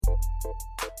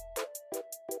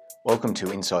Welcome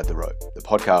to Inside the Rope, the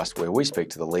podcast where we speak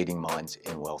to the leading minds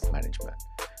in wealth management.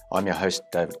 I'm your host,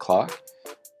 David Clark,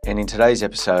 and in today's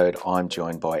episode, I'm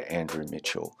joined by Andrew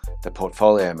Mitchell, the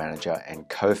portfolio manager and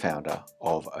co-founder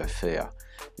of Ophea,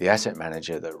 the asset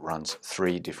manager that runs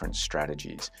 3 different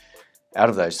strategies. Out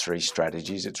of those 3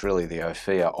 strategies, it's really the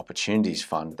Ophea Opportunities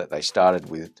Fund that they started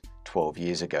with 12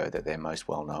 years ago that they're most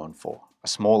well known for, a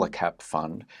smaller cap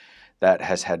fund that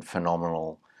has had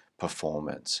phenomenal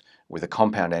performance with a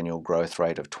compound annual growth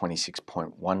rate of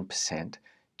 26.1%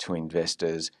 to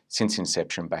investors since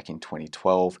inception back in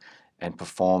 2012 and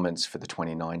performance for the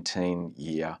 2019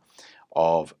 year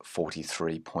of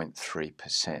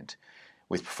 43.3%.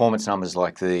 With performance numbers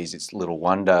like these, it's little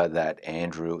wonder that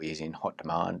Andrew is in hot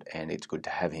demand, and it's good to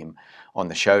have him on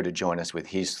the show to join us with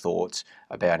his thoughts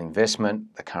about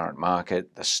investment, the current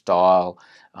market, the style,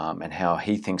 and how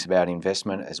he thinks about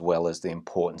investment, as well as the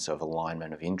importance of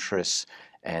alignment of interests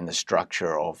and the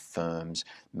structure of firms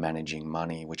managing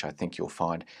money, which I think you'll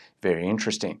find very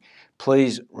interesting.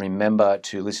 Please remember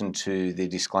to listen to the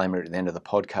disclaimer at the end of the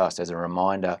podcast as a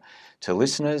reminder to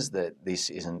listeners that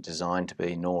this isn't designed to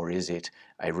be, nor is it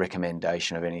a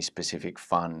recommendation of any specific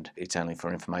fund. It's only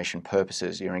for information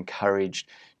purposes. You're encouraged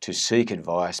to seek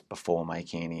advice before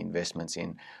making any investments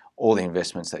in all the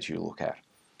investments that you look at.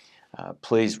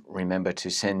 Please remember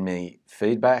to send me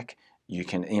feedback. You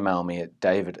can email me at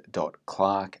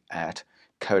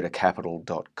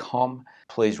david.clark@codacapital.com.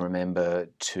 Please remember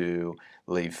to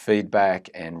leave feedback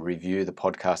and review the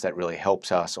podcast. That really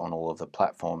helps us on all of the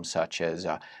platforms such as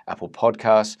Apple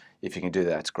Podcasts. If you can do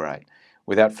that, it's great.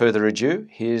 Without further ado,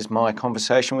 here's my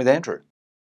conversation with Andrew.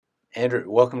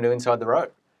 Andrew, welcome to Inside the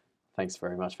Rope. Thanks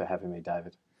very much for having me,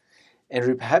 David.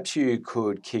 Andrew, perhaps you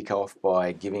could kick off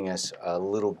by giving us a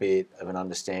little bit of an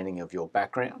understanding of your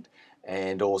background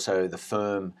and also the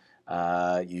firm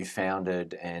you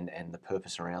founded and the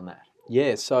purpose around that.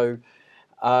 Yeah, so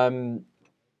the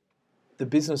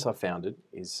business I founded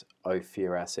is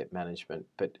Ophea Asset Management,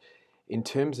 but in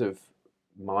terms of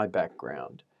my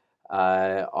background,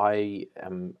 I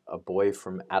am a boy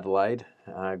from Adelaide.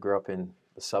 I grew up in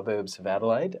the suburbs of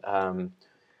Adelaide. I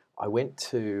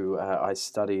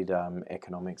studied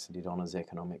economics and did honours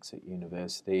economics at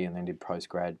university and then did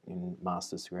postgrad in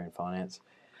master's degree in finance.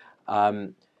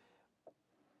 I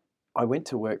went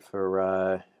to work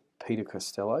for Peter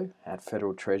Costello at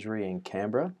Federal Treasury in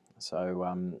Canberra,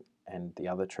 and the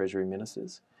other Treasury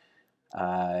ministers.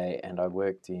 And I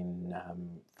worked in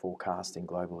forecasting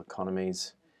global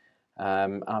economies.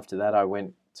 After that, I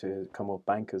went to Commonwealth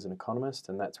Bank as an economist,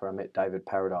 and that's where I met David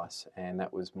Paradise, and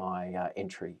that was my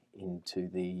entry into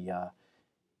the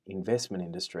investment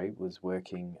industry, was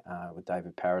working with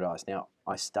David Paradise. Now,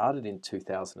 I started in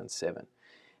 2007,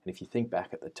 and if you think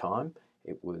back at the time,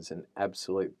 it was an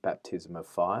absolute baptism of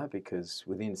fire because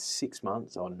within 6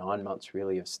 months or 9 months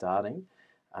really of starting,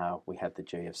 we had the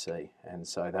GFC, and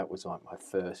so that was like my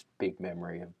first big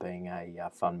memory of being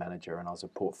a fund manager, and I was a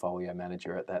portfolio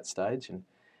manager at that stage and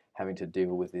having to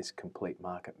deal with this complete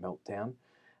market meltdown.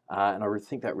 And I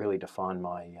think that really defined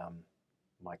my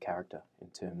my character in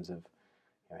terms of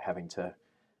having to,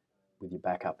 with your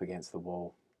back up against the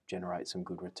wall, generate some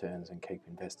good returns and keep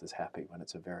investors happy when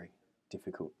it's a very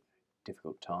difficult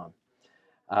time.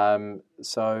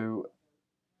 So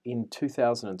in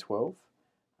 2012,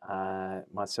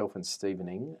 myself and Stephen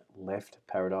Ng left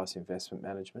Paradise Investment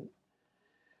Management.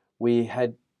 We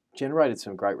had generated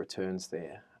some great returns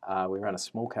there. We ran a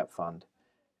small cap fund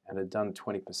and had done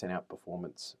 20%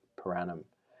 outperformance per annum.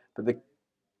 But the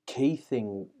key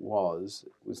thing was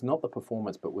not the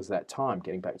performance, but was that time,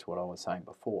 getting back to what I was saying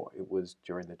before. It was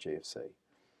during the GFC.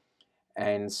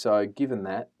 And so given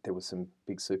that, there were some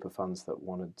big super funds that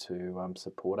wanted to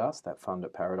support us. That fund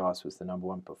at Paradise was the number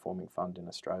 1 performing fund in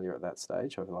Australia at that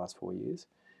stage over the last 4 years.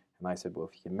 And they said, well,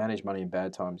 if you can manage money in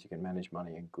bad times, you can manage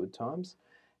money in good times.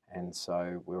 And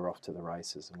so we were off to the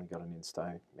races, and we got an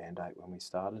Insto mandate when we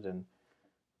started. And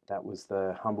that was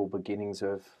the humble beginnings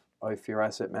of Ophea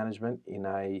Asset Management in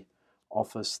a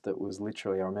office that was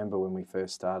literally, I remember when we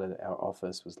first started, our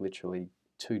office was literally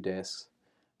 2 desks,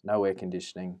 no air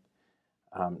conditioning,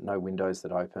 no windows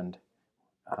that opened.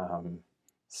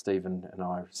 Stephen and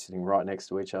I were sitting right next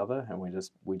to each other, and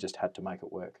we just had to make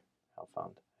it work, our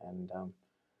fund. And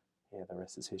the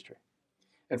rest is history.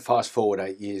 And fast forward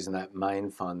 8 years, and that main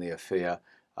fund, the Ophea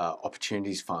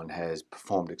Opportunities Fund, has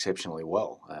performed exceptionally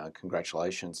well.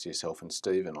 Congratulations to yourself and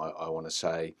Stephen. I want to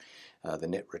say the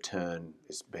net return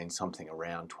has been something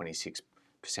around 26%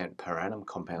 per annum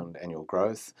compound annual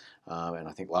growth, and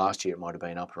I think last year it might have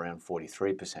been up around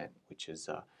 43%, which is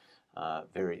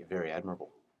very, very admirable.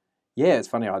 Yeah, it's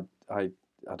funny. I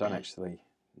I don't actually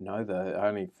know I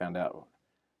only found out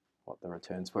what the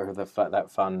returns were of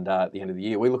that fund at the end of the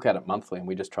year. We look at it monthly, and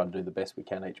we just try to do the best we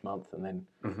can each month, and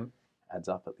then adds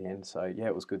up at the end. So yeah,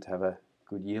 it was good to have a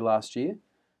good year last year,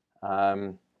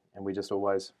 and we just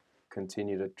always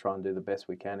continue to try and do the best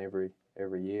we can every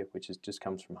year, which just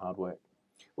comes from hard work.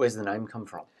 Where's the name come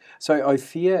from? So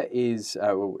Ophir is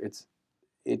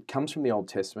it comes from the Old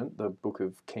Testament, the Book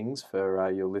of Kings, for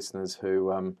your listeners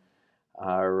who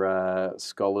are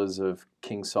scholars of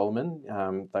King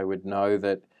Solomon. They would know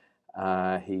that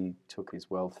he took his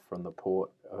wealth from the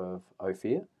port of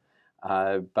Ophir,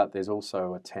 but there's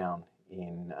also a town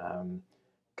in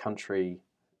country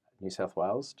New South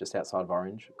Wales, just outside of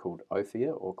Orange, called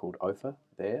Ophir, or called Ophir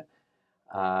there,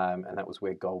 and that was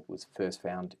where gold was first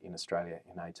found in Australia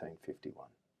in 1851.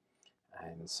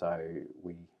 And so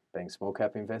we, being small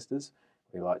cap investors,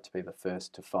 we like to be the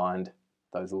first to find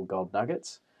those little gold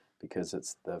nuggets, because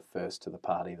it's the first to the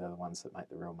party. They're the ones that make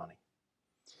the real money.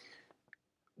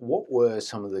 What were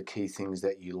some of the key things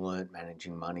that you learnt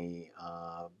managing money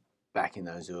back in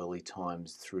those early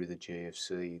times through the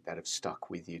GFC that have stuck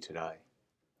with you today?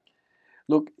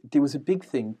 Look, there was a big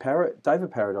thing.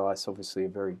 David Paradise, obviously a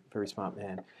very, very smart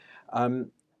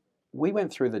man. We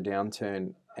went through the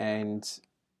downturn, and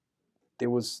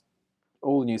there was,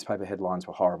 all the newspaper headlines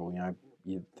were horrible.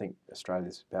 You'd think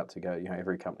Australia's about to go,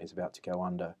 every company's about to go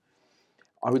under.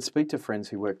 I would speak to friends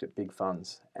who worked at big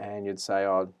funds, and you'd say,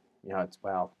 wow,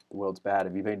 the world's bad.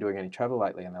 Have you been doing any travel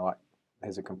lately? And they're like,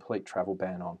 there's a complete travel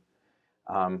ban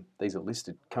on. These are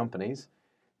listed companies.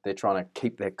 They're trying to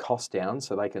keep their costs down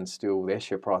so they can their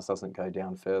share price doesn't go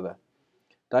down further.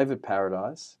 David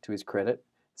Paradise, to his credit,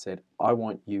 said, I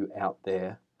want you out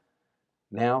there.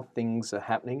 Now things are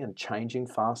happening and changing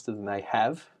faster than they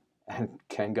have and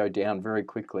can go down very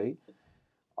quickly.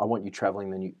 I want you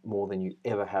traveling more than you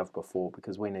ever have before,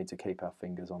 because we need to keep our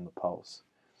fingers on the pulse.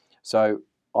 So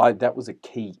that was a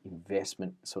key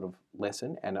investment sort of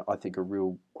lesson, and I think a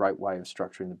real great way of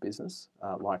structuring the business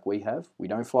like we have. We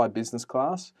don't fly business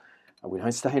class, we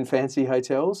don't stay in fancy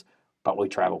hotels, but we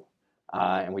travel,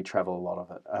 and we travel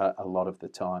a lot of the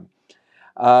time.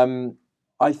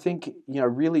 I think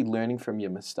really learning from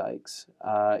your mistakes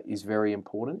is very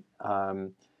important,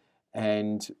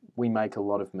 and we make a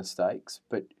lot of mistakes.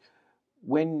 But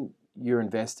when you're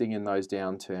investing in those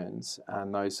downturns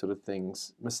and those sort of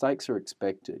things, mistakes are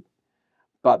expected.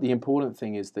 But the important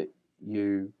thing is that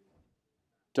you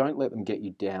don't let them get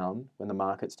you down when the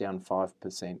market's down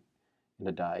 5% in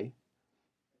a day.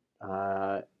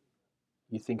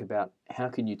 You think about, how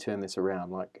can you turn this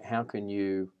around? Like, how can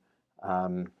you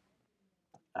come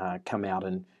out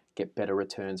and get better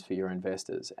returns for your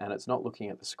investors? And it's not looking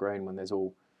at the screen when there's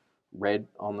all red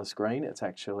on the screen. It's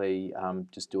actually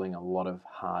just doing a lot of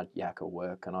hard yakka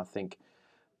work. And I think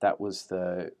that was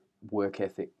the work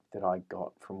ethic that I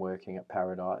got from working at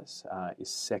Paradise is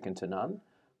second to none.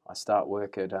 I start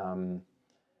work at,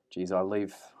 I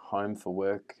leave home for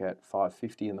work at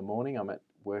 5:50 in the morning. I'm at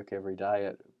work every day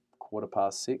at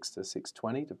 6:15 to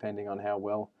 6:20, depending on how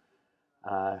well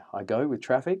I go with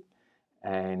traffic,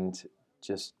 and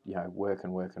just work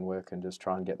and just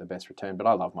try and get the best return. But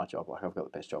I love my job. Like, I've got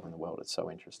the best job in the world. It's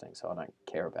so interesting. So I don't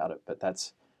care about it. But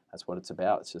that's what it's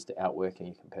about. It's just outworking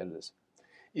your competitors.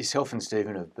 Yourself and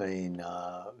Stephen have been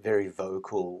very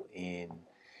vocal in,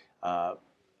 I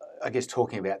guess,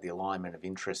 talking about the alignment of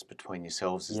interest between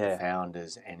yourselves as the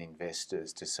founders and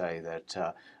investors, to say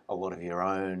that a lot of your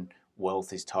own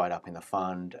wealth is tied up in the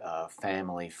fund,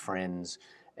 family, friends,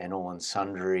 and all and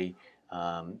sundry.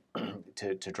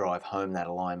 To drive home that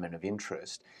alignment of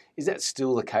interest. Is that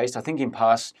still the case? I think in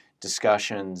past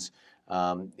discussions,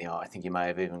 I think you may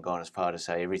have even gone as far to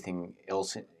say everything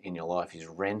else in your life is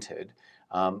rented.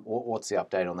 What's the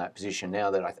update on that position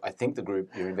now that I think the group,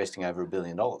 you're investing over $1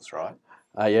 billion, right?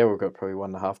 Yeah, we've got probably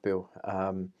 $1.5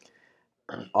 billion.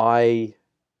 I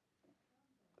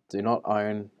do not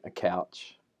own a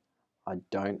couch. I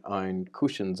don't own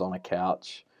cushions on a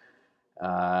couch.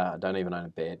 I don't even own a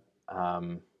bed.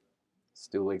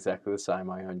 Still exactly the same.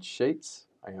 I own sheets,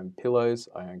 I own pillows,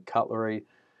 I own cutlery,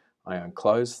 I own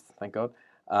clothes, thank God,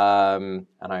 and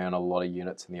I own a lot of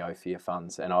units in the Ophir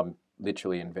funds, and I'm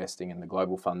literally investing in the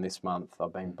global fund this month.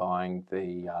 I've been buying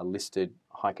the listed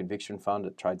high conviction fund.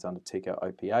 It trades under ticker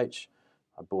OPH.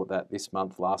 I bought that this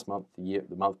month, last month, the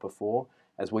month before.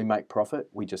 As we make profit,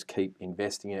 we just keep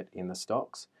investing it in the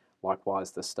stocks.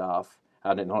 Likewise, the staff,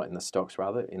 not in the stocks,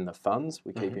 rather, in the funds,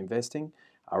 we keep investing.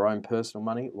 Our own personal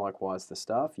money, likewise the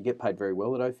staff. You get paid very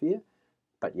well at Ophir,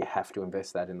 but you have to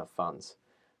invest that in the funds.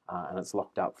 And it's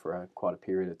locked up for quite a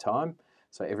period of time.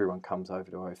 So everyone comes over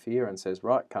to Ophir and says,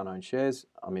 right, can't own shares,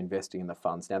 I'm investing in the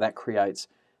funds. Now that creates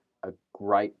a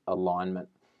great alignment.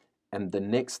 And the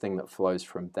next thing that flows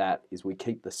from that is we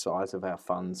keep the size of our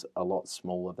funds a lot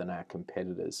smaller than our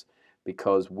competitors,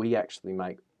 because we actually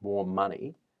make more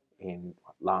money in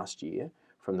last year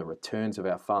from the returns of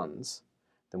our funds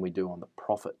than we do on the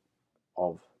profit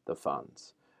of the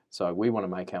funds. So we want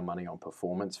to make our money on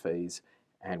performance fees,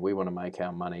 and we want to make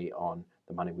our money on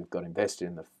the money we've got invested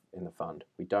in the fund.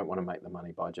 We don't want to make the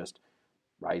money by just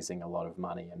raising a lot of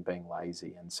money and being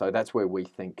lazy. And so that's where we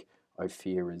think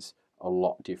Ophir is a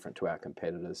lot different to our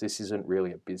competitors. This isn't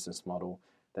really a business model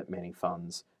that many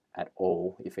funds at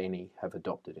all, if any, have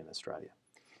adopted in Australia.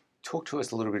 Talk to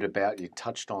us a little bit about, you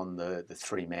touched on the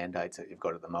three mandates that you've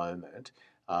got at the moment,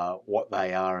 what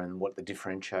they are and what the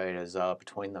differentiators are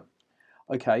between them.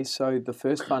 Okay, so the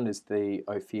first fund is the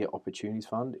Ophir Opportunities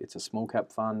Fund. It's a small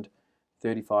cap fund,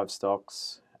 35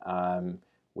 stocks.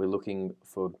 We're looking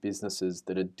for businesses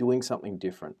that are doing something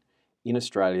different. In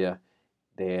Australia,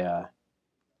 they're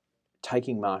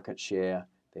taking market share,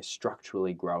 they're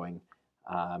structurally growing,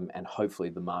 and hopefully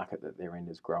the market that they're in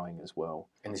is growing as well.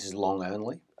 And this is long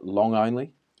only? Long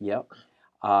only, yep.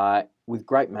 With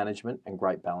great management and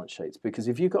great balance sheets. Because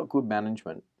if you've got good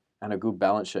management and a good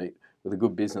balance sheet with a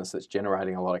good business that's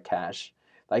generating a lot of cash,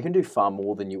 they can do far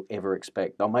more than you ever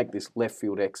expect. They'll make this left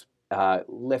field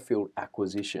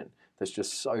acquisition that's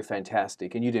just so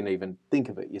fantastic, and you didn't even think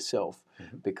of it yourself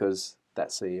because that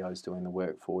CEO is doing the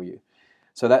work for you.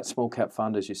 So that small cap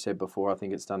fund, as you said before, I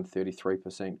think it's done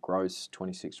 33% gross,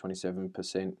 26,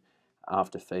 27%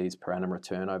 after fees per annum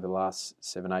return over the last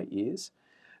 7-8 years.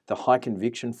 The high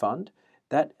conviction fund,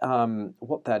 that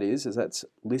what that is that's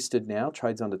listed now,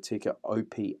 trades under ticker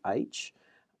OPH.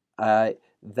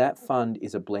 That fund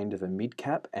is a blend of a mid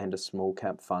cap and a small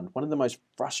cap fund. One of the most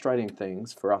frustrating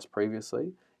things for us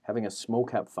previously, having a small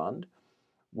cap fund,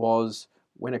 was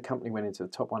when a company went into the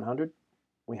top 100,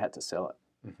 we had to sell it.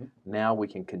 Now we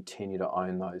can continue to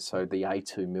own those. So the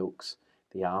A2 Milks,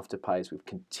 the Afterpays, we've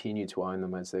continued to own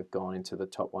them as they've gone into the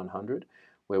top 100,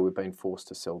 where we've been forced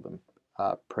to sell them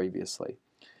previously.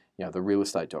 You know, the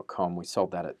realestate.com, we sold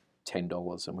that at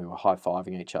 $10 and we were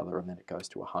high-fiving each other, and then it goes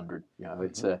to 100. You know,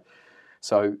 it's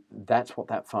so that's what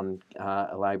that fund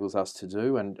enables us to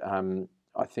do, and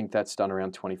I think that's done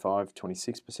around 25,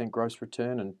 26% gross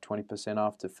return and 20%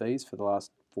 after fees for the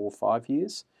last 4 or 5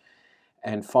 years.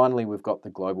 And finally, we've got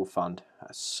the Global Fund,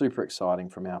 super exciting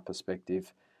from our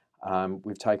perspective.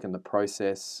 We've taken the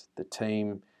process, the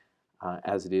team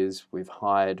as it is. We've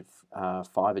hired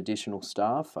 5 additional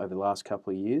staff over the last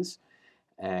couple of years,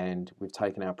 and we've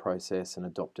taken our process and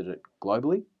adopted it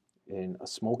globally in a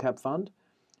small cap fund.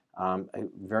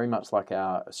 Very much like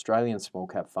our Australian small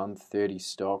cap fund, 30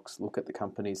 stocks, look at the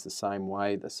companies the same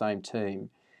way, the same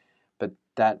team. But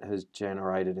that has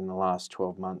generated in the last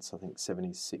 12 months, I think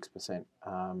 76%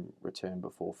 return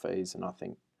before fees, and I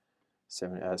think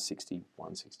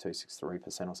 61, 62,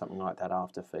 63% or something like that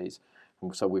after fees.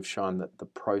 And so we've shown that the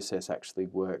process actually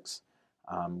works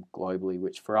globally,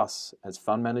 which for us as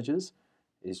fund managers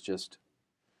is just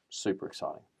super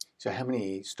exciting. So how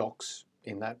many stocks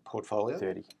in that portfolio?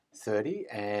 30. 30,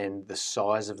 and the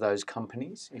size of those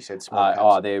companies? You said small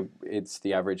caps. It's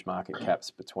the average market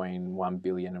caps between 1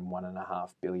 billion and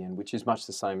 1.5 billion, which is much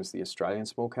the same as the Australian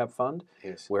small cap fund.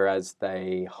 Yes. Whereas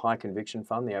the high conviction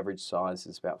fund, the average size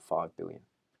is about 5 billion.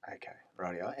 Okay,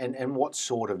 rightio. And what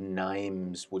sort of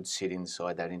names would sit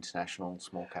inside that international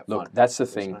small cap fund? Look, that's the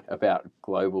thing about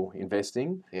global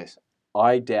investing. Yes.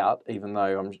 I doubt, even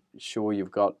though I'm sure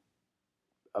you've got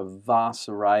a vast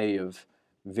array of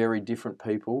very different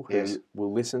people who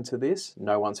will listen to this,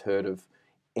 no one's heard of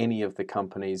any of the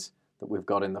companies that we've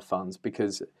got in the funds,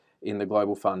 because in the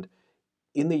global fund,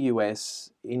 in the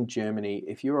US, in Germany,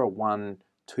 if you're a $2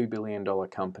 billion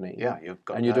company and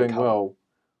you're doing well,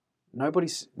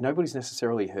 nobody's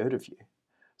necessarily heard of you.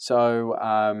 So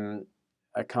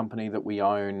a company that we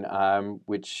own,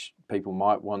 which people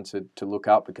might want to look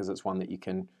up because it's one that you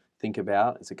can think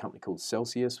about, is a company called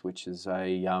Celsius, which is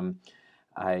a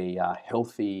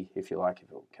healthy, if you like,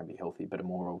 if it can be healthy, but a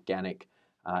more organic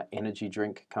energy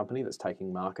drink company that's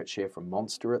taking market share from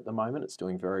Monster at the moment. It's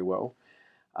doing very well.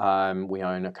 We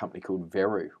own a company called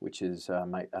Veru, which is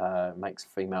makes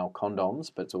female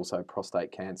condoms, but it's also a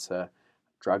prostate cancer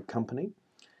drug company.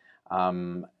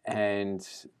 I can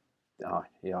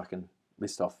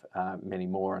list off many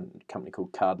more. And a company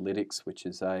called Cardlytics, which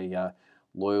is a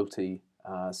loyalty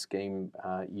scheme,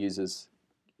 uses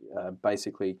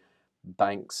basically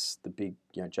banks, the big,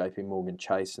 JP Morgan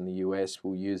Chase in the US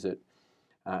will use it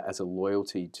as a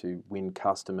loyalty to win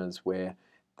customers, where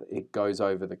it goes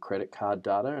over the credit card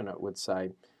data and it would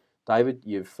say, David,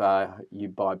 you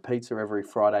buy pizza every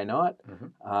Friday night.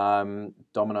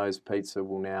 Domino's Pizza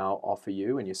will now offer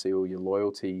you, and you see all your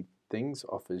loyalty things,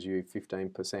 offers you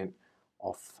 15%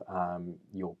 off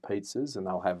your pizzas, and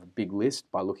they'll have a big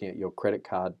list by looking at your credit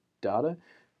card data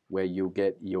where you'll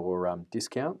get your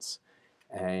discounts.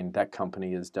 And that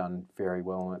company has done very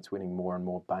well, and it's winning more and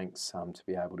more banks to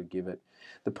be able to give it.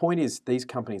 The point is, these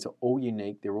companies are all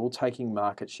unique. They're all taking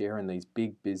market share in these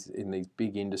big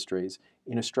industries.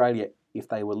 In Australia, if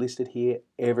they were listed here,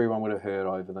 everyone would have heard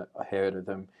of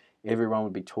them. Everyone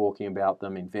would be talking about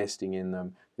them, investing in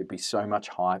them. There'd be so much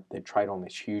hype. They'd trade on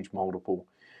this huge multiple.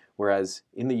 Whereas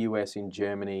in the US, in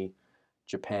Germany,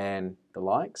 Japan, the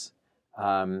likes,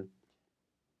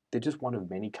 they're just one of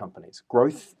many companies.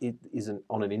 Growth isn't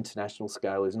on an international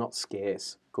scale is not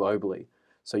scarce globally.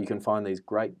 So you can find these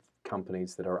great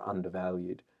companies that are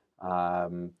undervalued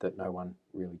that no one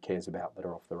really cares about, that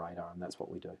are off the radar, and that's what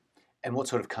we do. And what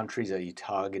sort of countries are you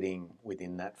targeting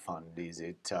within that fund? Is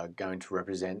it going to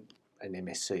represent an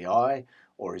MSCI,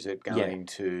 or is it going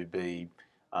to be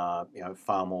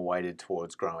far more weighted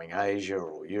towards growing Asia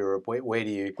or Europe? Where do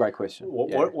you? Great question.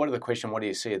 What are the question? What do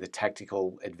you see are the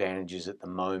tactical advantages at the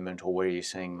moment, or where are you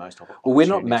seeing most opportunities? Well, we're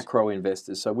not macro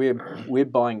investors, so we're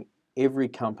buying every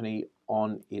company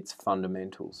on its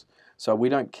fundamentals. So we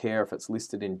don't care if it's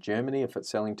listed in Germany, if it's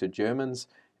selling to Germans,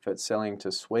 if it's selling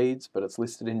to Swedes, but it's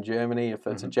listed in Germany, if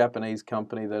it's a Japanese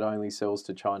company that only sells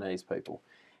to Chinese people.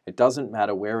 It doesn't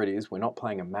matter where it is. We're not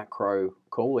playing a macro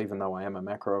call, even though I am a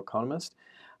macroeconomist.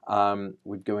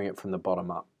 We're doing it from the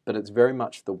bottom up. But it's very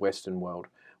much the Western world.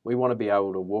 We want to be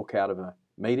able to walk out of a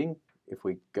meeting, if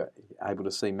we're able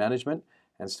to see management,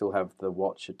 and still have the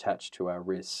watch attached to our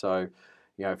wrist. So,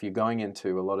 if you're going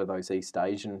into a lot of those East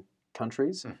Asian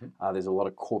countries, there's a lot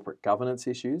of corporate governance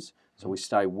issues. So we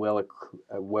stay well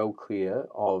clear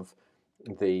of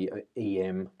the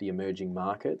EM, the emerging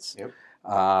markets.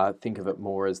 Think of it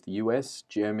more as the US,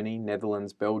 Germany,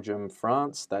 Netherlands, Belgium,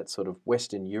 France, that sort of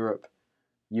Western Europe,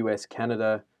 US,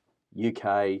 Canada,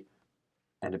 UK,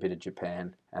 and a bit of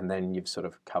Japan. And then you've sort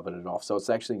of covered it off. So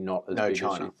it's actually not as big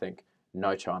as you think.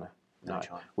 No China. No.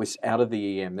 China. We're out of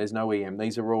the EM. There's no EM.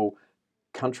 These are all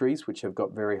countries which have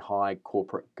got very high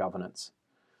corporate governance.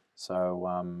 So,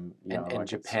 and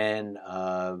Japan,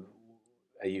 are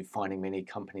you finding many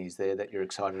companies there that you're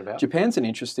excited about? Japan's an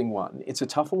interesting one. It's a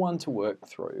tougher one to work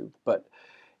through, but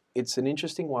it's an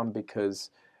interesting one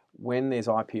because when there's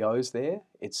IPOs there,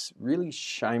 it's really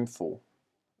shameful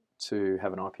to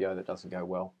have an IPO that doesn't go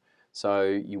well. So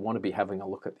you want to be having a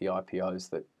look at the IPOs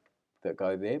that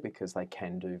go there because they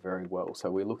can do very well. So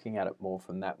we're looking at it more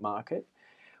from that market.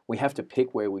 We have to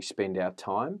pick where we spend our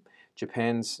time.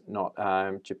 Japan's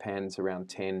around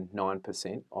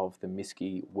 9% of the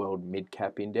MSCI World Mid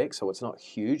Cap Index, so it's not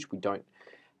huge.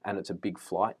 And it's a big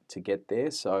flight to get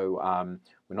there. So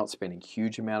we're not spending a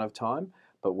huge amount of time,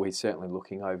 but we're certainly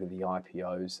looking over the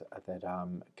IPOs that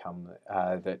come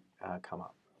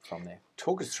up from there.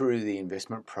 Talk us through the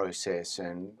investment process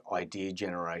and idea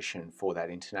generation for that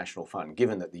international fund.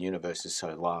 Given that the universe is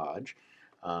so large,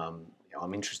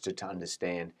 I'm interested to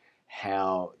understand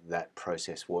how that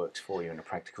process works for you in a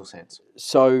practical sense.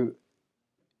 So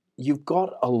you've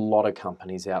got a lot of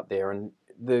companies out there, and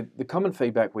the common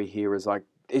feedback we hear is like,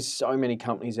 there's so many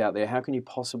companies out there, how can you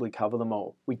possibly cover them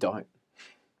all? We don't.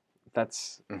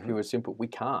 That's pure and simple. We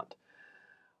can't.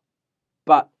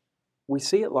 But we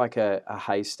see it like a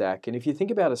haystack, and if you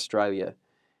think about Australia,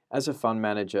 as a fund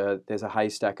manager, there's a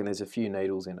haystack and there's a few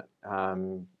needles in it.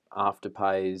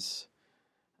 Afterpays,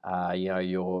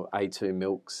 your A2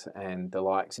 milks and the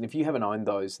likes. And if you haven't owned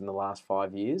those in the last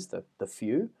 5 years, the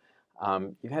few,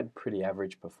 you've had pretty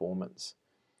average performance.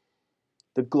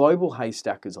 The global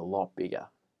haystack is a lot bigger,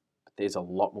 but there's a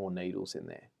lot more needles in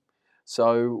there.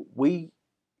 So we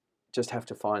just have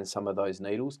to find some of those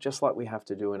needles, just like we have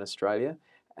to do in Australia.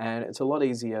 And it's a lot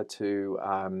easier to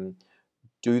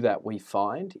do that, we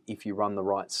find, if you run the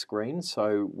right screen.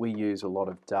 So we use a lot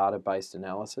of data-based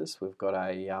analysis. We've got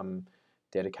a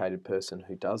dedicated person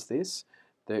who does this,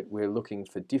 that we're looking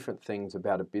for different things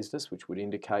about a business which would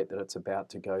indicate that it's about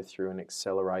to go through an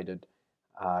accelerated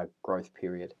growth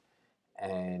period.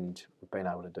 And we've been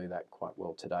able to do that quite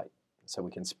well to date. So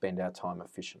we can spend our time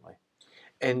efficiently.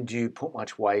 And do you put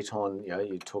much weight on,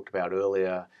 you talked about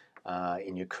earlier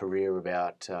in your career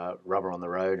about rubber on the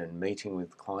road and meeting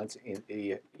with clients.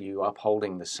 Are you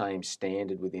upholding the same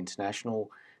standard with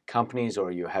international companies, or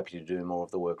are you happy to do more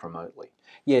of the work remotely?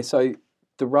 Yeah, so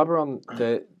the rubber on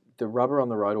the rubber on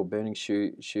the road, or burning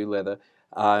shoe leather,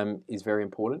 is very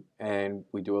important, and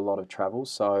we do a lot of travel.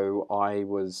 So I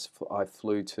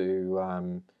flew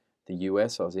to the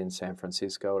US. I was in San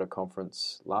Francisco at a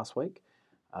conference last week.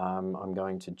 I'm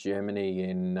going to Germany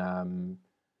in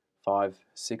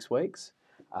 5-6 weeks.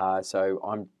 So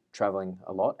I'm traveling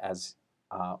a lot, as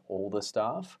all the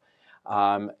staff.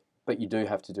 But you do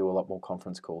have to do a lot more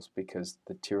conference calls because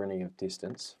the tyranny of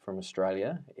distance from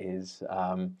Australia is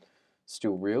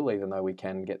still real, even though we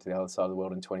can get to the other side of the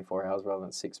world in 24 hours rather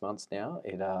than 6 months now.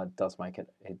 It does make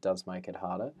it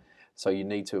harder. So you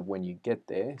need to, when you get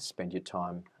there, spend your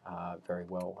time very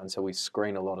well. And so we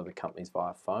screen a lot of the companies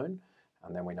via phone,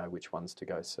 and then we know which ones to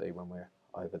go see when we're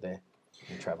over there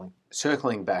and traveling.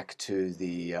 Circling back to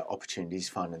the Opportunities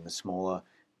Fund and the smaller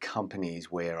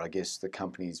companies where I guess the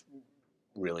company's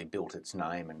really built its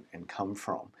name and come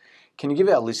from, can you give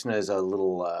our listeners a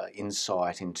little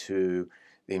insight into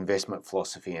the investment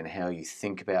philosophy and how you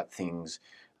think about things?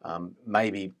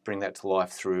 Maybe bring that to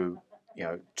life through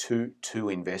two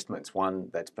investments, one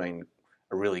that's been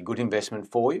a really good investment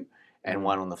for you and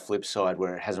one on the flip side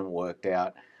where it hasn't worked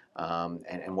out,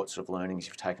 and what sort of learnings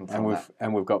you've taken from that.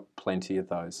 And we've got plenty of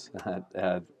those,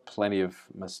 plenty of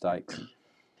mistakes.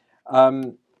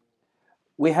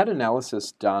 We had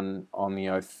analysis done on the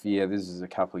Ophir, this is a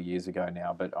couple of years ago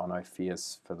now, but on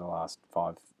Ophirs for the last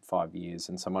five years,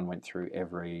 and someone went through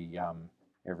every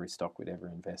stock we'd ever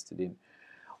invested in.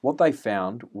 What they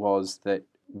found was that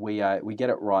we get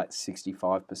it right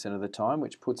 65% of the time,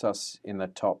 which puts us in the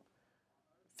top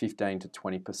 15 to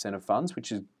 20% of funds,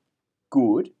 which is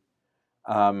good.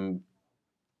 Better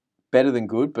than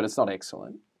good, but it's not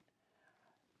excellent.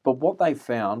 But what they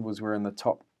found was we're in the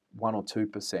top 1 or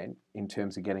 2% in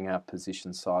terms of getting our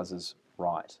position sizes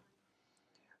right.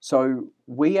 So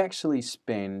we actually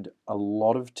spend a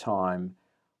lot of time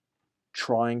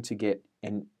trying to get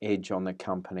an edge on the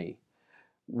company.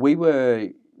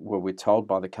 We're told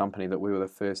by the company that we were the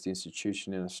first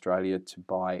institution in Australia to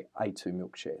buy A2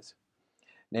 Milk shares.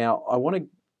 Now, I want to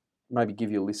maybe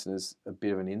give your listeners a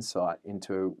bit of an insight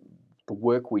into the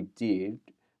work we did,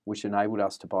 which enabled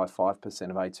us to buy 5%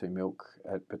 of A2 Milk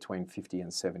at between 50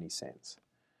 and 70 cents.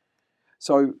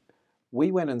 So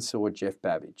we went and saw Jeff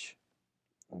Babbage,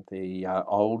 the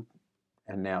old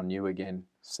and now new again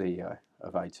CEO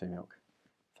of A2 Milk.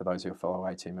 For those who follow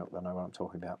A2 Milk, they'll know what I'm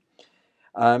talking about.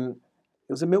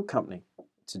 It was a milk company.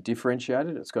 It's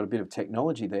differentiated. It's got a bit of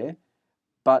technology there,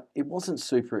 but it wasn't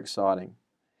super exciting.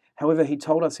 However, he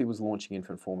told us he was launching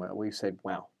infant formula. We said,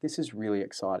 wow, this is really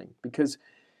exciting, because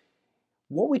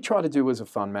what we try to do as a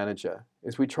fund manager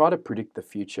is we try to predict the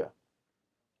future.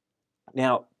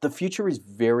 Now, the future is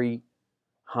very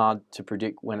hard to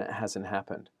predict when it hasn't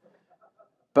happened.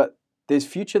 But there's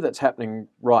future that's happening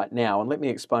right now, and let me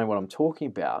explain what I'm talking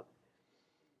about.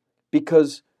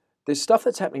 Because there's stuff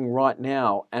that's happening right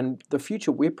now, and the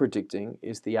future we're predicting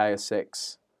is the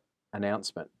ASX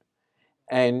announcement.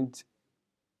 And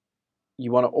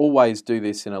you want to always do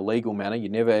this in a legal manner. You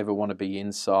never ever want to be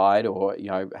inside or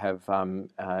have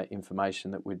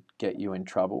information that would get you in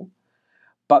trouble.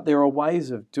 But there are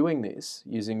ways of doing this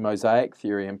using mosaic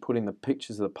theory and putting the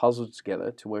pictures of the puzzle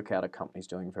together to work out a company's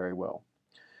doing very well.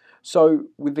 So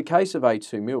with the case of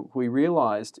A2 Milk, we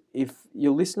realised if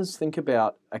your listeners think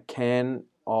about a can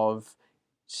of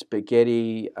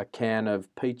spaghetti, a can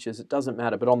of peaches, it doesn't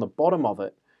matter. But on the bottom of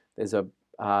it, there's a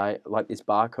like this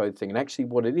barcode thing. And actually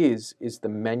what it is the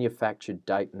manufactured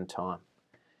date and time.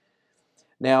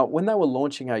 Now, when they were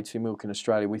launching A2 Milk in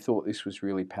Australia, we thought this was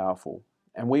really powerful.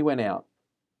 And we went out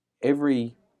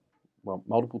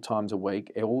multiple times a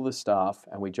week, all the staff,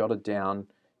 and we jotted down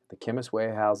the Chemist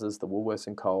Warehouses, the Woolworths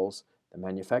and Coles, the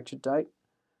manufactured date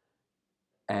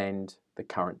and the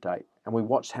current date. And we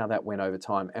watched how that went over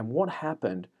time. And what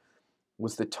happened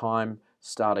was the time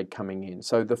started coming in.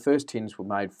 So the first tins were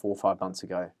made 4 or 5 months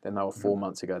ago, then they were 4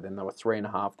 months ago, then they were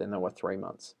 3.5, then they were 3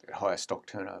 months. Higher stock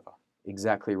turnover.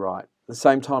 Exactly right. At the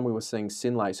same time we were seeing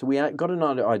Synlait. So we got an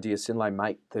idea, Synlait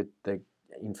make the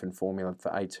infant formula for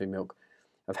A2 Milk,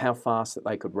 of how fast that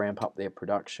they could ramp up their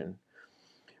production.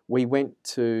 We went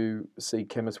to see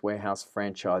Chemist Warehouse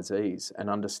franchisees and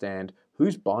understand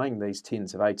who's buying these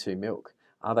tins of A2 Milk.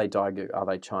 Are they Daigou? Are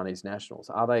they Chinese nationals?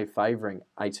 Are they favouring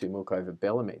A2 Milk over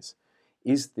Bellamy's?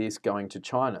 Is this going to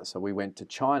China? So we went to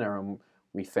China and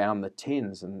we found the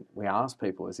tins and we asked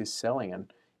people, is this selling?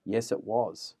 And yes, it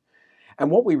was. And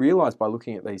what we realised by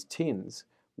looking at these tins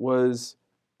was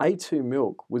A2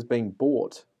 Milk was being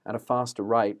bought at a faster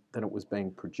rate than it was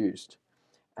being produced.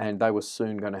 And they were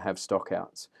soon going to have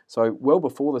stockouts. So well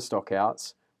before the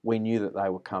stockouts, we knew that they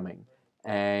were coming.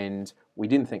 And we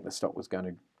didn't think the stock was going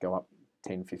to go up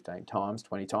 10, 15 times,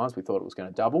 20 times. We thought it was going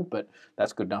to double, but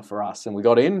that's good enough for us. And we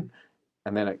got in,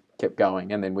 and then it kept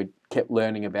going, and then we kept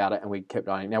learning about it, and we kept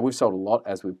going. Now we've sold a lot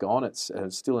as we've gone. It's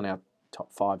still in our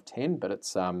top 5, 10, but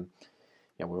it's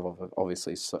we've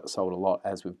obviously sold a lot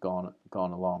as we've gone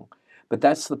along. But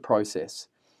that's the process.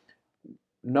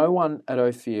 No one at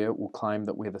Ophir will claim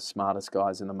that we're the smartest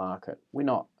guys in the market. We're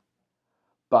not,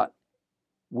 but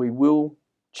we will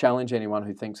challenge anyone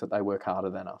who thinks that they work harder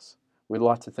than us. We'd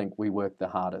like to think we work the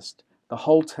hardest. The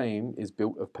whole team is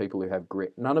built of people who have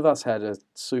grit. None of us had a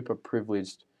super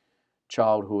privileged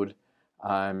childhood.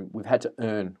 We've had to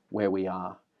earn where we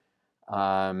are.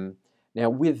 Now,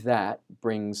 with that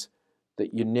brings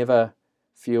that you never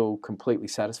feel completely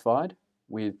satisfied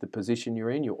with the position you're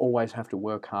in. You always have to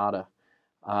work harder.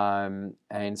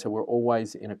 And so we're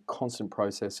always in a constant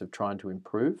process of trying to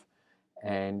improve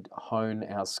and hone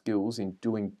our skills in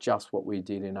doing just what we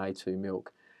did in A2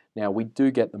 Milk. Now, we do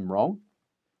get them wrong.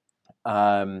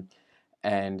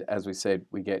 And as we said,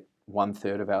 we get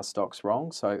 1/3 of our stocks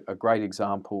wrong. So a great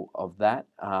example of that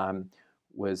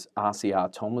was RCR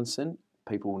Tomlinson.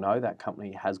 People will know that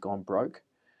company has gone broke.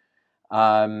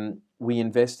 We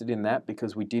invested in that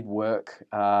because we did work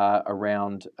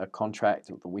around a contract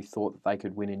that we thought that they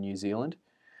could win in New Zealand.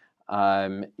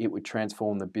 It would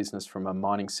transform the business from a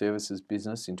mining services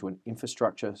business into an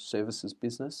infrastructure services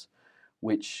business,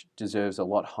 which deserves a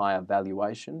lot higher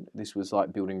valuation. This was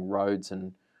like building roads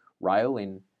and rail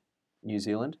in New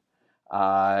Zealand.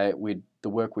 The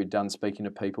work we'd done speaking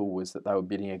to people was that they were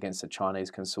bidding against a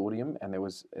Chinese consortium, and there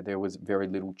was very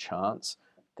little chance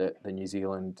that the New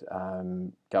Zealand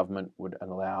government would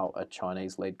allow a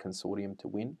Chinese-led consortium to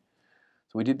win.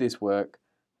 So we did this work.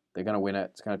 They're going to win it.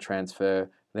 It's going to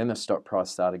transfer. Then the stock price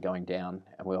started going down,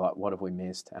 and we were like, what have we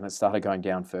missed? And it started going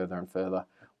down further and further.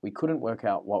 We couldn't work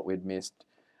out what we'd missed,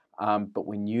 but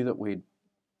we knew that we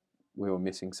were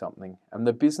missing something. And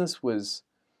the business was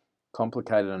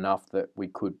complicated enough that we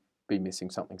could be missing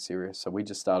something serious. So we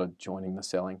just started joining the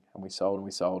selling, and we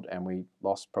sold, and we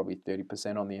lost probably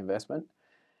 30% on the investment,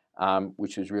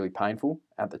 which was really painful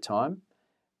at the time.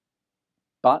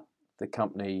 But the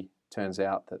company turns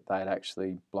out that they had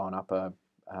actually blown up a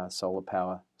solar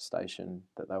power station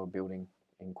that they were building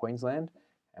in Queensland,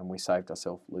 and we saved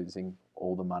ourselves losing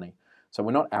all the money. So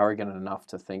we're not arrogant enough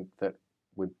to think that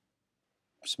we're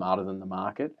smarter than the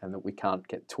market and that we can't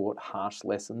get taught harsh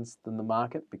lessons than the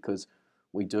market, because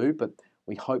we do, but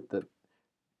we hope that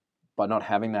by not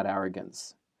having that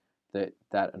arrogance,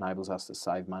 that enables us to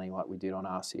save money like we did on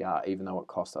RCR, even though it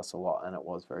cost us a lot and it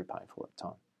was very painful at the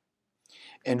time.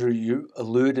 Andrew, you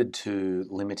alluded to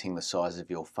limiting the size of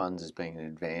your funds as being an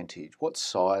advantage. What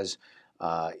size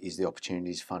is the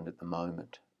Opportunities Fund at the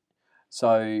moment?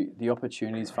 So the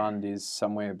Opportunities Fund is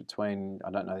somewhere between,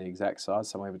 I don't know the exact size,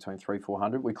 somewhere between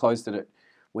 300-400.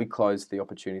 We closed the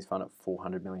Opportunities Fund at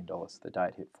 $400 million. The day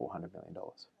it hit $400 million.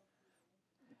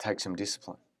 Take some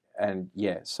discipline.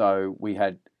 So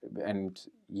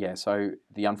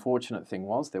the unfortunate thing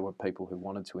was there were people who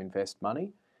wanted to invest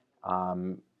money,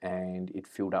 and it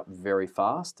filled up very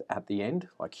fast at the end.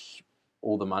 Like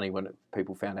all the money, when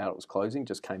people found out it was closing,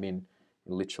 just came in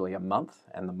literally a month,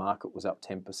 and the market was up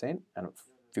 10%, and it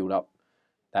filled up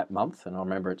that month. And I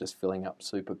remember it just filling up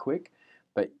super quick.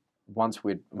 But once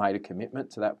we'd made a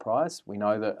commitment to that price, we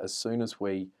know that as soon as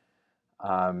we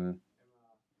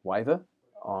waver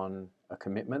on a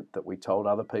commitment that we told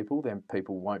other people, then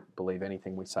people won't believe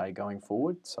anything we say going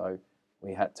forward. So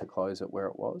we had to close it where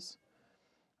it was.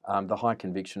 The High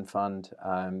Conviction Fund,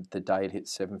 the day it hit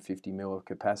 750 mil of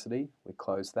capacity, we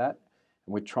closed that.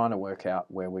 And we're trying to work out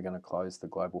where we're going to close the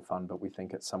global fund, but we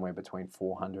think it's somewhere between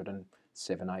 400 and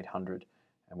 700-800,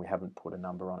 and we haven't put a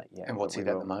number on it yet. And what's it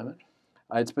at the moment?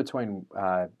 It's between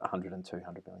 100 and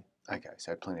 200 million. Okay,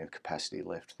 so plenty of capacity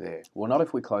left there. Well, not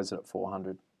if we close it at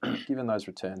 400. Given those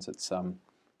returns, it's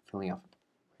filling up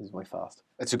reasonably fast.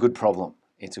 It's a good problem.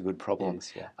 It's a good problem. It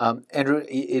is, yeah. Andrew,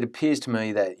 it appears to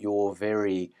me that you're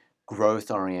very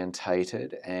growth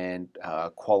orientated and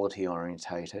quality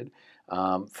orientated.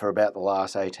 For about the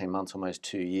last 18 months, almost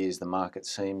 2 years, the market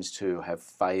seems to have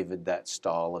favoured that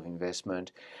style of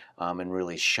investment and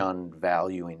really shunned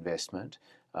value investment.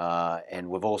 And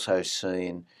we've also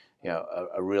seen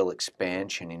a real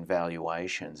expansion in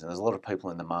valuations. And there's a lot of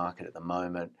people in the market at the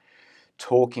moment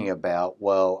talking about,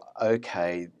 well,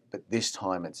 okay, but this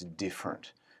time it's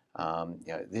different.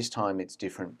 This time it's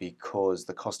different because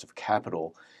the cost of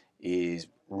capital is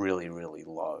really, really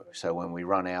low. So when we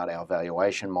run out our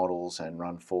valuation models and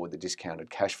run forward the discounted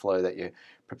cash flow that you're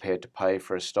prepared to pay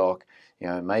for a stock,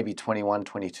 maybe 21,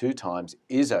 22 times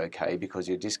is okay because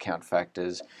your discount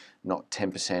factor's not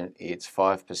 10%, it's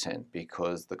 5%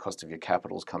 because the cost of your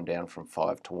capital's come down from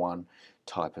 5 to 1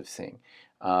 type of thing.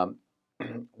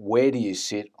 where do you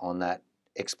sit on that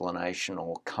explanation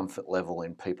or comfort level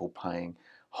in people paying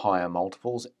higher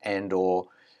multiples, and or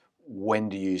when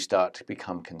do you start to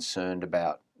become concerned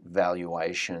about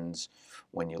valuations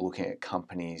when you're looking at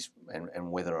companies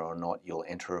and whether or not you'll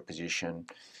enter a position,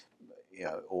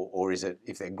 or is it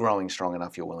if they're growing strong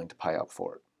enough you're willing to pay up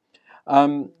for it?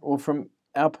 Well, from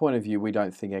our point of view, we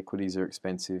don't think equities are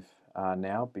expensive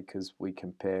now because we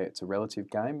compare, it's a relative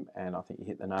game, and I think you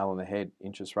hit the nail on the head.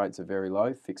 Interest rates are very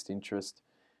low, fixed interest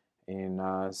in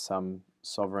some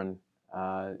sovereign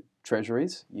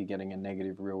treasuries, you're getting a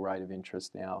negative real rate of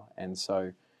interest now. And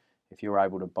so if you're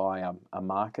able to buy a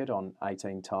market on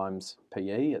 18 times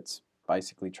PE, it's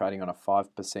basically trading on a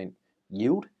 5%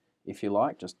 yield, if you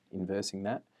like, just inversing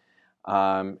that,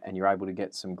 and you're able to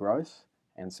get some growth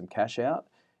and some cash out,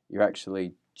 you're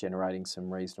actually generating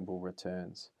some reasonable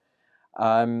returns.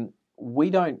 We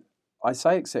don't, I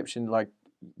say exception, like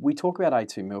we talk about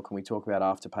A2 Milk and we talk about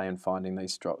Afterpay and finding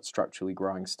these structurally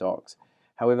growing stocks.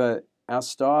 However, our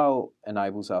style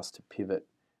enables us to pivot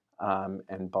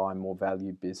and buy more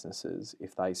value businesses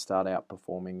if they start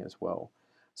outperforming as well.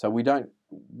 So we don't,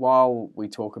 while we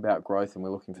talk about growth and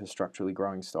we're looking for structurally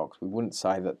growing stocks, we wouldn't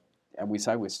say that, and we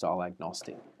say we're style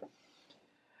agnostic.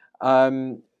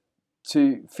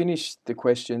 To finish the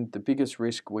question, the biggest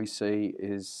risk we see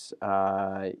is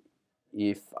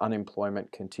if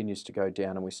unemployment continues to go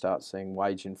down and we start seeing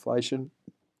wage inflation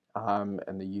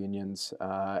and the unions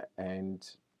and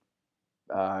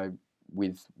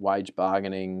with wage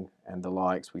bargaining and the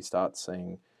likes, we start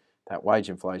seeing that wage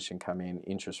inflation come in,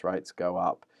 interest rates go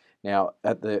up. Now,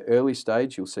 at the early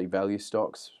stage, you'll see value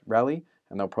stocks rally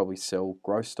and they'll probably sell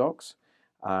growth stocks,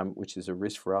 which is a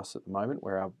risk for us at the moment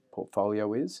where our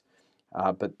portfolio is.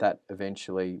 But that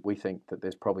eventually, we think that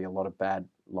there's probably a lot of bad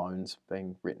loans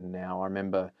being written now. I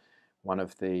remember one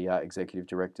of the executive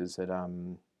directors at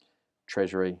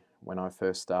Treasury, when I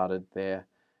first started there,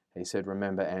 he said,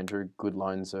 "Remember, Andrew, good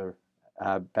loans are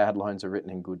bad loans are written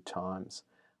in good times."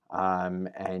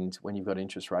 And when you've got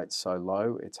interest rates so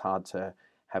low, it's hard to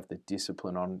have the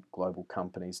discipline on global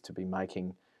companies to be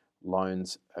making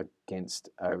loans against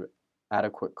an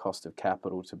adequate cost of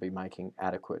capital to be making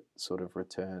adequate sort of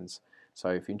returns. So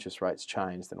if interest rates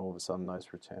change, then all of a sudden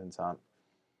those returns aren't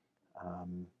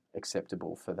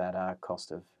acceptable for that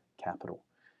cost of capital.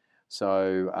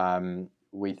 So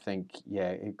we think,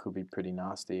 it could be pretty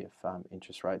nasty if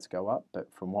interest rates go up.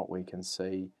 But from what we can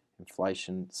see,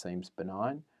 inflation seems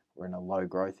benign. We're in a low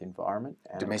growth environment.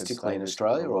 Domestically in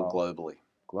Australia or globally?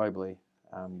 Globally.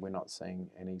 We're not seeing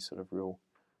any sort of real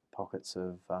pockets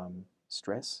of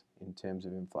stress in terms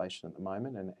of inflation at the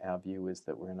moment. And our view is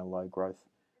that we're in a low growth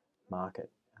market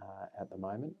at the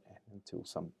moment, and until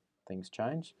some things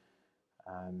change,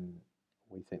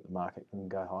 we think the market can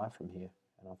go higher from here.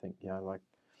 And I think,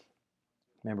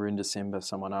 remember in December,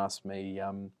 someone asked me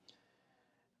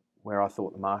where I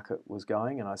thought the market was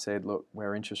going, and I said, look,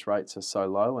 where interest rates are so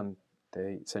low and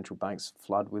the central banks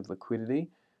flood with liquidity,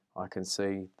 I can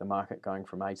see the market going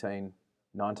from 18,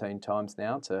 19 times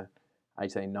now to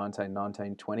 18, 19,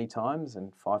 19, 20 times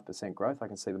and 5% growth. I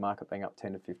can see the market being up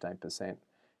 10 to 15%. And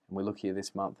we look here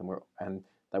this month, and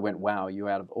they went, "Wow, you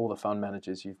out of all the fund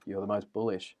managers, you're the most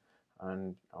bullish."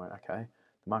 And I went, "Okay,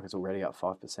 the market's already up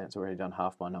 5%. It's already done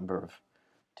half my number of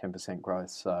 10% growth."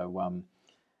 So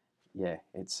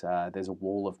it's there's a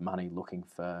wall of money looking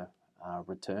for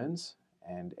returns,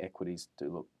 and equities do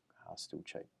look still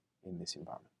cheap in this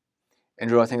environment.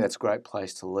 Andrew, I think that's a great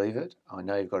place to leave it. I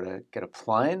know you've got to get a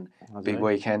plane, big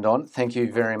weekend on. Thank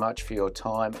you very much for your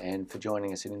time and for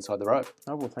joining us at Inside the Rope.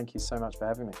 Oh, well, thank you so much for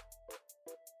having me.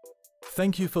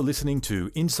 Thank you for listening to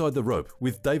Inside the Rope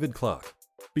with David Clark.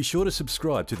 Be sure to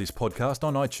subscribe to this podcast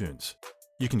on iTunes.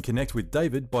 You can connect with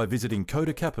David by visiting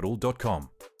codacapital.com.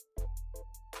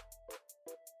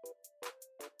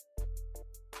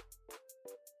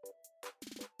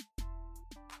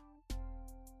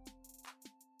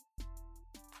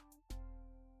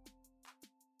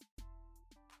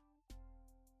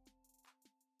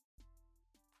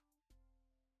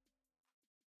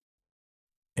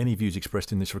 Any views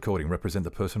expressed in this recording represent the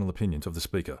personal opinions of the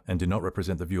speaker and do not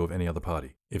represent the view of any other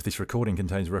party. If this recording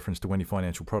contains reference to any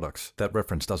financial products, that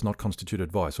reference does not constitute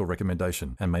advice or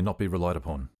recommendation and may not be relied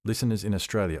upon. Listeners in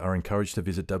Australia are encouraged to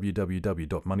visit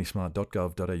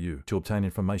www.moneysmart.gov.au to obtain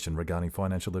information regarding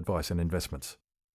financial advice and investments.